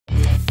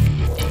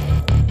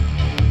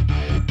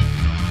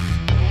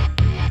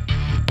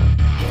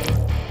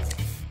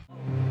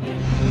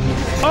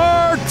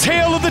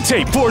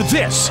tape for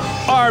this,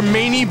 our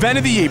main event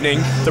of the evening,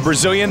 the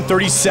Brazilian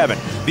 37.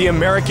 The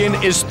American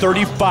is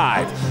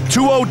 35.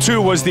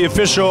 202 was the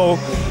official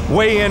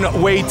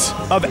weigh-in weight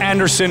of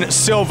Anderson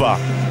Silva.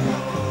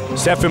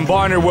 Stephan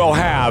Bonnar will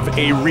have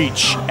a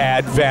reach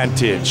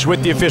advantage.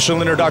 With the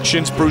official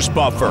introductions, Bruce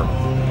Buffer.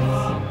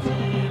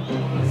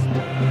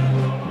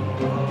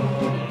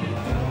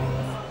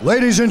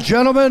 Ladies and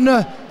gentlemen,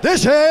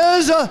 this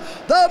is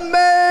the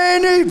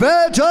main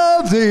event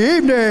of the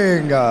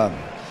evening.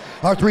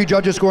 Our three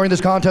judges scoring this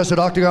contest at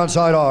Octagon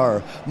side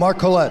are Mark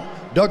Collette,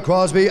 Doug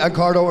Crosby, and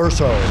Cardo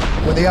Urso.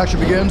 When the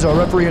action begins, our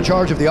referee in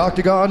charge of the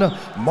Octagon,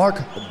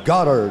 Mark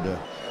Goddard.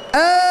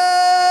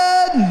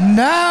 And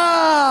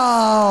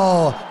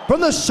now,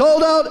 from the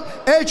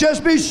sold-out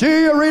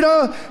HSBC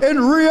Arena in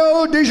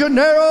Rio de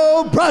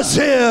Janeiro,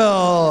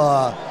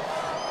 Brazil,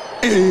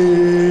 it's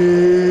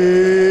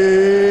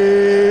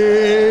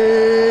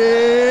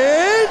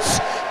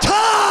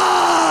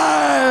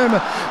time!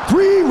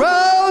 3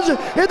 rounds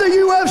in the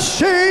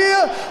UFC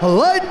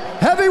light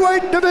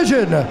heavyweight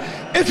division.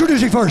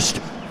 Introducing first,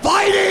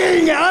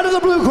 fighting out of the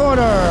blue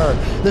corner.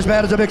 This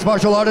man is a mixed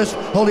martial artist,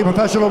 holding a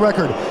professional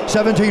record.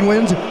 17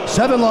 wins,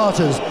 7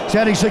 losses.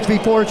 Standing 6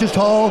 feet 4 inches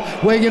tall,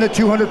 weighing in at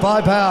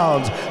 205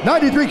 pounds,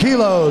 93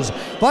 kilos.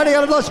 Fighting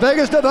out of Las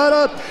Vegas,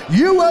 Nevada,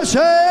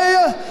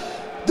 USA,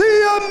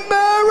 the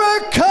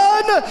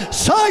American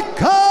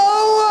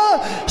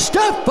Psycho,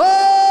 Stephan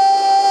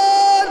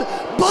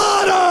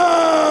Bonnar.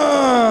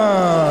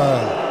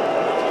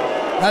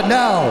 And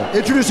now,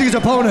 introducing his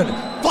opponent,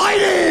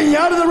 fighting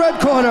out of the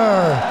red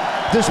corner.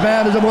 This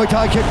man is a Muay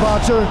Thai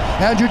kickboxer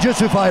and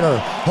jiu-jitsu fighter,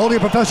 holding a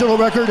professional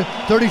record,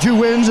 32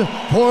 wins,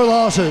 4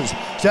 losses.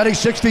 Standing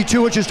 6 feet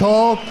 2 inches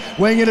tall,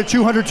 weighing in at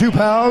 202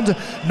 pounds,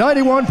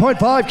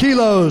 91.5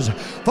 kilos.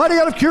 Fighting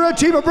out of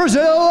Curitiba,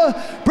 Brazil,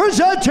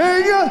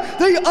 presenting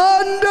the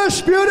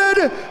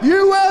undisputed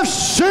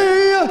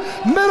UFC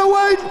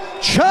middleweight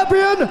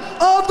champion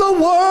of the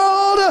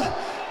world,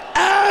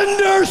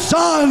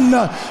 Anderson,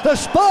 the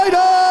Spider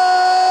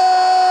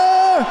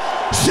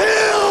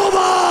Silva!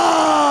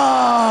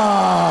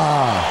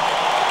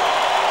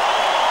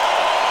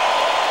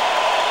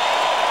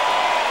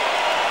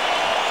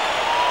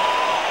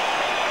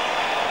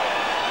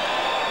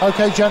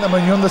 Okay,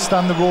 gentlemen, you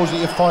understand the rules that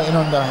you're fighting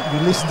under.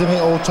 You listen to me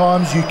at all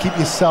times, you keep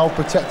yourself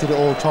protected at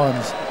all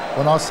times.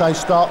 When I say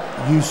stop,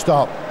 you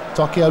stop.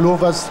 Toque a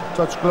luvas,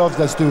 touch gloves,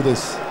 let's do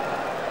this.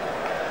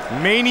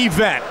 Main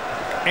event,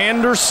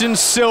 Anderson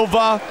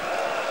Silva,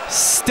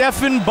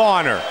 Stephan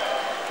Bonnar.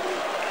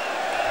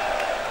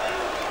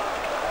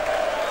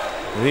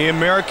 The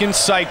American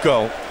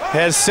Psycho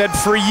has said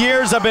for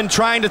years, I've been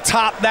trying to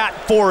top that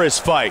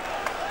Forrest fight.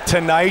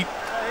 Tonight,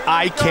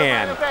 I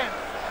can. You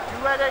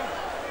ready?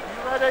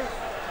 You ready?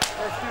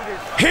 Let's do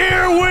this.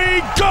 Here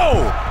we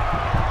go!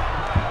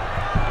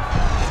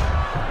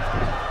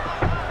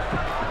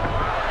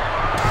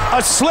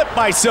 A slip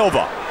by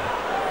Silva.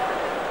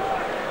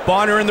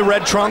 Bonnar in the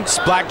red trunks,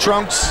 black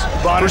trunks,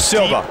 Bonnar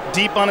Silva.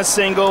 Deep on a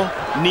single,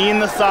 knee in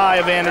the thigh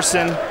of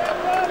Anderson.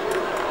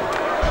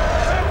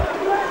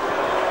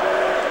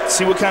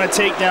 See what kind of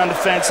takedown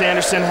defense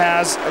Anderson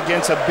has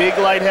against a big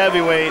light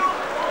heavyweight.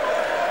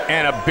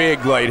 And a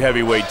big light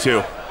heavyweight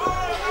too.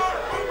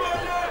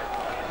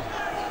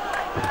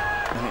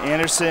 And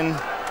Anderson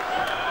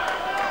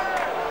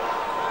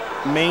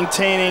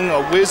maintaining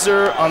a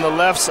whizzer on the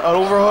left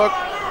overhook.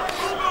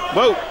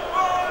 Whoa.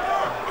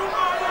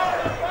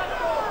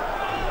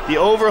 The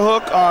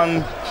overhook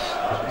on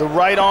the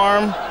right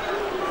arm.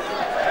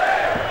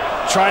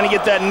 Trying to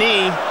get that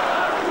knee.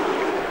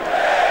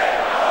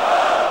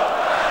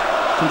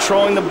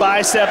 Controlling the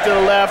bicep to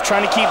the left,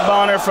 trying to keep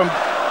Bonnar from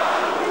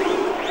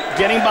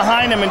getting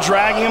behind him and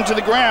dragging him to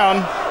the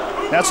ground.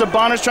 That's what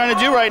Bonnar's trying to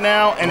do right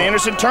now, and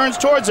Anderson turns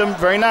towards him.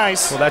 Very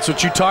nice. Well, that's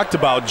what you talked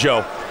about,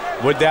 Joe.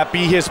 Would that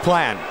be his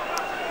plan?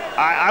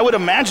 I would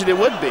imagine it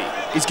would be.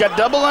 He's got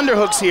double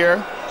underhooks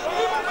here.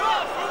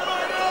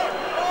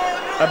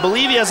 I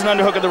believe he has an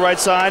underhook at the right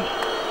side,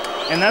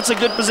 and that's a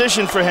good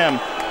position for him.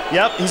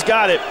 Yep, he's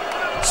got it.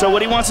 So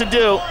what he wants to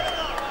do,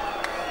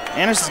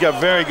 Anderson's got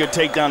very good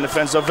takedown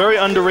defense, a very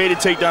underrated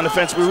takedown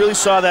defense. We really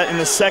saw that in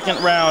the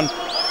second round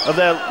of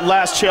that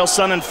last Chael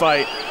Sonnen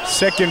fight.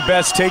 Second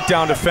best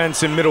takedown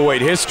defense in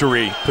middleweight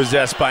history,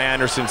 possessed by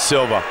Anderson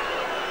Silva.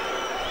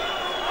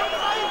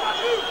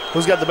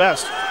 Who's got the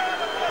best?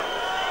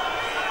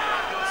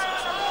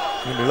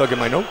 Let me look at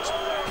my notes.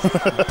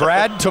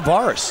 Brad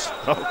Tavares.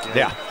 Okay.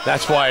 Yeah,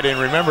 that's why I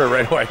didn't remember it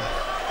right away.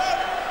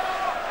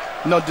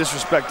 No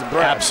disrespect to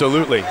Brad.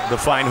 Absolutely, the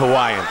fine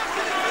Hawaiian.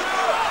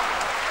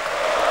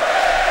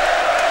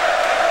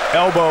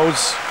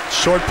 Elbows,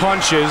 short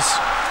punches.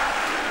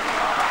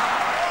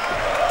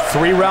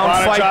 3-round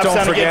Bonnar fight,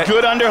 don't forget.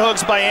 Good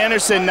underhooks by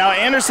Anderson. Now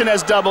Anderson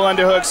has double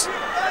underhooks.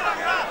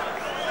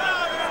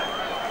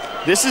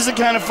 This is the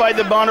kind of fight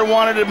that Bonnar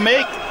wanted to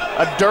make.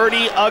 A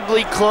dirty,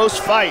 ugly, close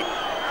fight.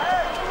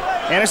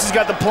 Anderson's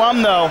got the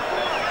plum, though.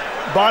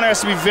 Bonnar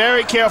has to be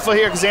very careful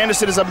here because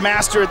Anderson is a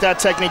master at that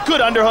technique.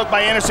 Good underhook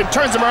by Anderson,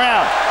 turns him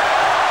around.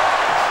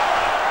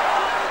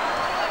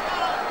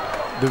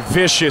 The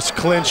vicious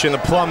clinch and the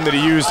plum that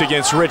he used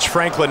against Rich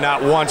Franklin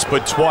not once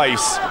but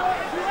twice.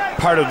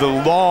 Part of the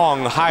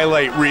long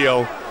highlight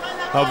reel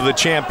of the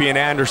champion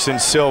Anderson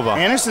Silva.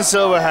 Anderson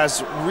Silva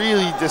has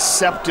really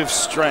deceptive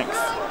strength.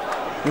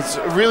 It's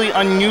really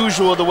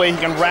unusual the way he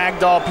can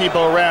ragdoll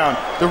people around.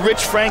 The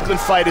Rich Franklin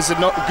fight is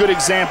a good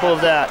example of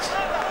that.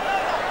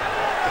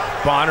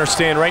 Bonnar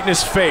staying right in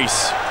his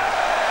face.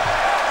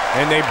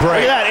 And they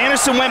break. Look at that,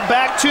 Anderson went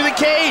back to the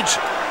cage.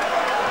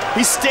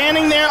 He's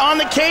standing there on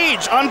the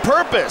cage on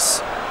purpose.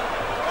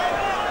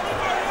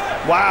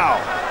 Wow.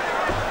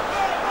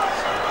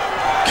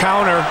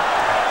 Counter.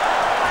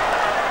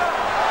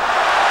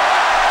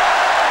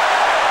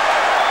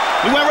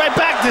 He went right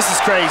back. This is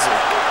crazy.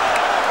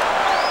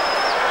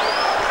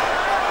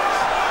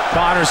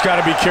 Bonnar's got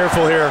to be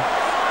careful here.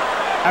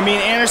 I mean,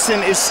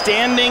 Anderson is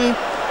standing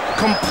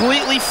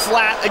completely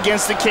flat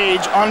against the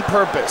cage on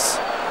purpose.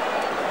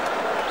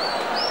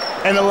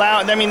 And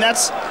I mean,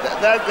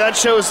 that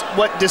shows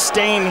what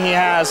disdain he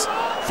has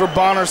for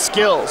Bonnar's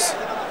skills.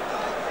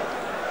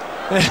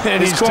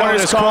 And he's calling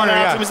his corner.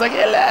 Yeah. He's like,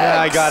 relax.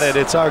 Yeah, I got it.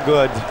 It's all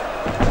good.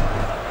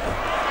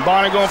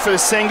 Bonnar going for the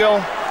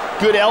single.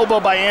 Good elbow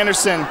by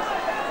Anderson.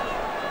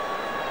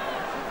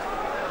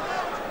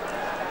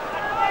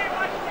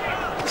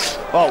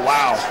 Oh,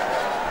 wow.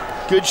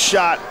 Good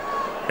shot.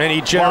 And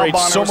he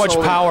generates so much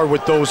power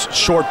with those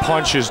short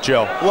punches,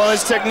 Joe. Well,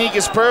 his technique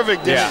is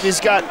perfect. Yeah. He's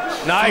got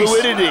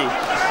fluidity.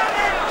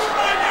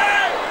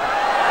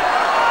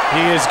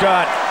 He has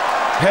got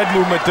head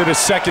movement that is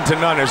second to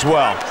none as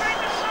well.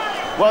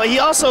 Well, he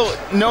also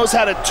knows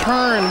how to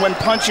turn when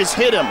punches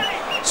hit him,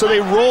 so they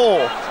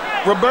roll.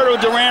 Roberto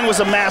Duran was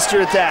a master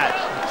at that.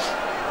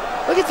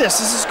 Look at this.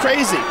 This is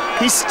crazy.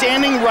 He's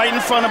standing right in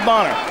front of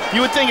Bonnar.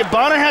 You would think if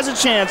Bonnar has a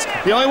chance,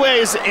 the only way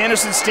is that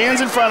Anderson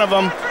stands in front of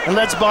him and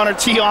lets Bonnar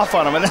tee off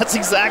on him, and that's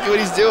exactly what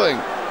he's doing.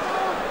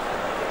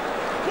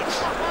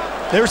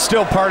 There's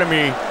still part of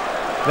me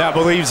that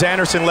believes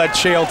Anderson let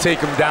Chael take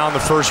him down the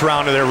first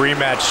round of their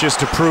rematch just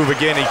to prove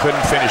again he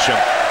couldn't finish him.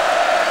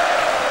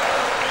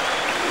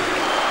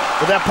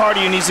 But that part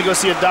of you needs to go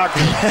see a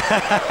doctor.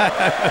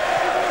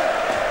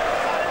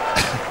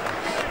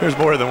 There's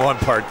more than one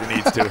part that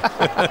needs to.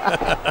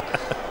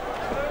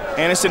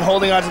 Anderson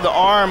holding onto the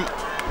arm,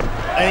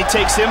 and he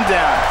takes him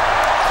down.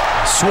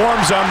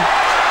 Swarms him.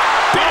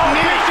 Big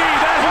knee.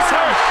 That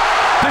hurt.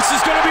 This is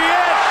going to be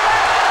it.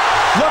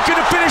 Looking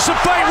to finish the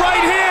fight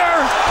right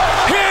here.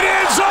 It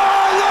is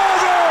all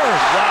over.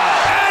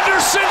 Wow.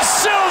 Anderson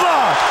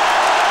Silva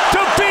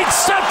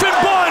defeats Stephan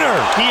Bonnar.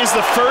 He is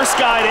the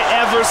first guy to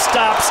ever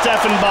stop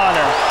Stephan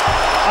Bonnar.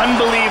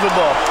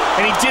 Unbelievable.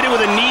 And he did it with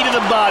a knee to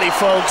the body,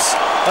 folks.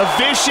 A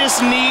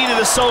vicious knee to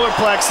the solar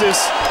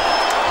plexus.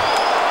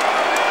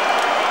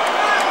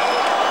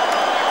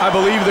 I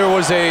believe there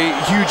was a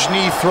huge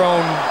knee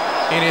thrown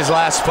in his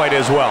last fight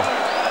as well.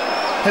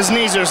 His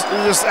knees are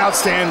just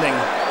outstanding.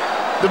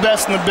 The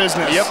best in the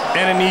business. Yep,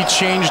 and a knee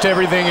changed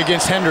everything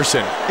against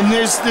Henderson. And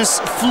there's this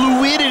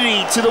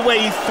fluidity to the way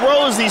he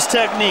throws these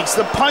techniques,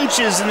 the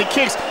punches and the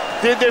kicks.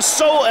 They're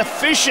so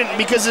efficient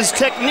because his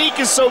technique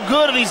is so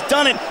good and he's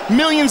done it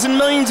millions and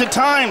millions of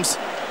times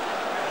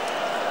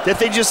that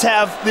they just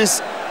have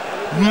this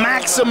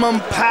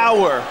maximum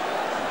power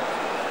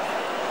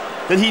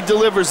that he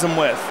delivers them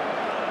with.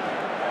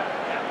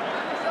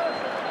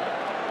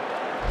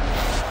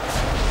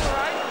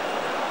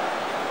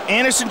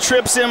 Anderson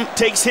trips him,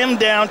 takes him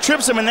down,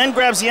 trips him, and then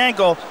grabs the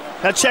ankle.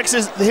 Now checks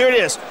his, here it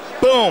is.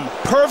 Boom,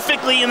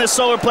 perfectly in the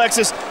solar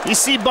plexus. You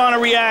see Bonnar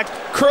react,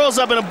 curls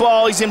up in a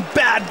ball. He's in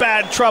bad,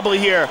 bad trouble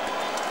here.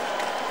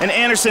 And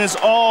Anderson is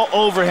all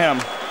over him.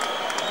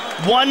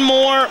 One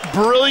more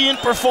brilliant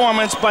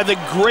performance by the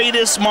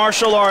greatest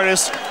martial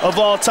artist of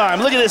all time.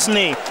 Look at this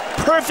knee.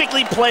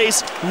 Perfectly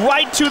placed,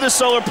 right to the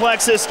solar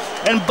plexus.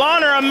 And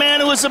Bonnar, a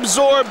man who has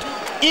absorbed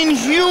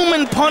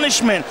inhuman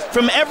punishment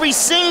from every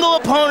single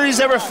opponent he's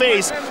ever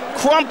faced,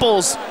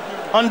 crumples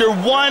under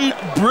one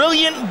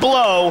brilliant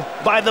blow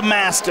by the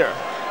master.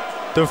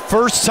 The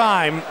first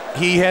time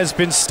he has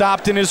been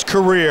stopped in his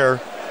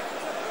career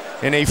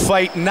in a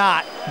fight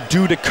not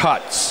due to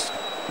cuts.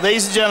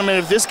 Ladies and gentlemen,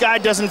 if this guy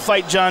doesn't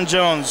fight John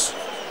Jones,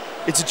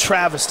 it's a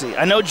travesty.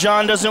 I know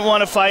John doesn't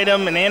want to fight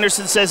him, and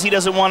Anderson says he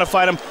doesn't want to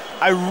fight him.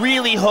 I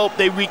really hope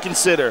they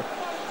reconsider.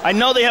 I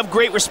know they have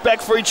great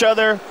respect for each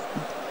other,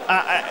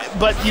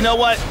 but you know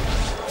what?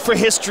 For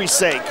history's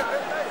sake,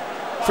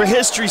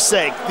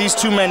 these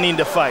two men need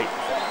to fight.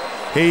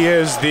 He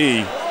is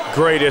the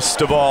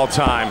greatest of all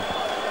time.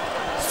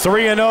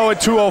 3-0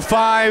 at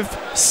 205,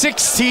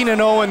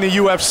 16-0 in the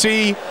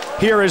UFC.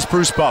 Here is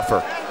Bruce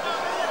Buffer.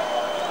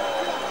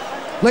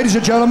 Ladies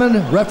and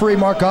gentlemen, referee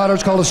Mark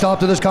Goddard's called a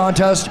stop to this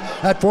contest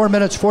at 4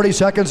 minutes 40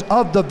 seconds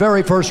of the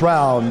very first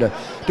round.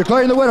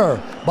 Declaring the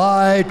winner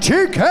by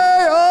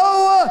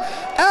TKO,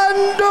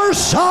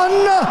 Anderson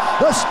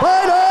the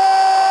Spider